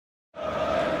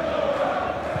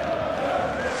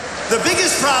The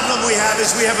biggest problem we have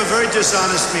is we have a very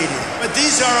dishonest media. But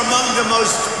these are among the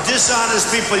most dishonest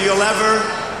people you'll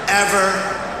ever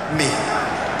meet.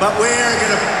 But we're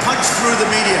going to punch through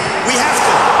the media. We have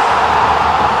to.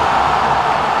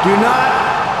 Do not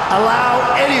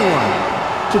allow anyone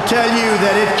to tell you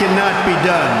that it cannot be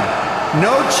done.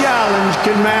 No challenge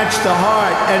can match the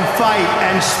heart and fight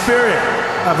and spirit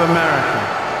of America.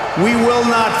 We will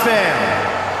not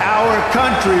fail. Our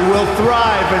country will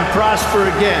thrive and prosper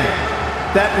again.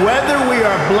 That whether we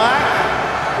are black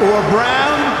or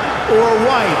brown or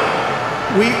white,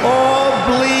 we all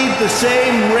bleed the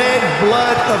same red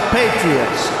blood of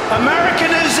patriots.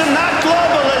 Americanism, not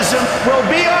globalism, will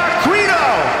be our credo.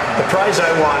 The prize I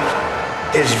want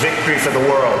is victory for the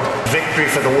world. Victory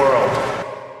for the world.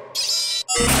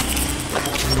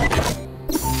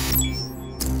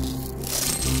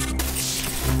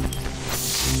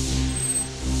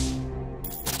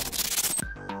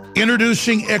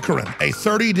 Introducing Icarin, a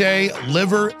 30-day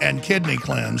liver and kidney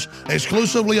cleanse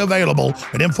exclusively available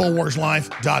at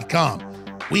InfoWarsLife.com.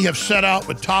 We have set out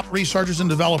with top researchers and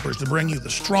developers to bring you the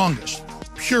strongest,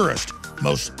 purest,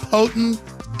 most potent,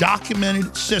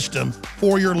 documented system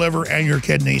for your liver and your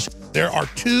kidneys. There are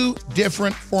 2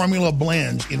 different formula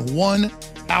blends in one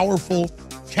powerful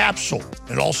capsule.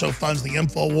 It also funds the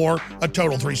InfoWar, a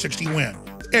total 360 win.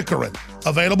 Icarin,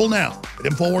 available now at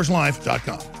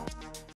InfoWarsLife.com.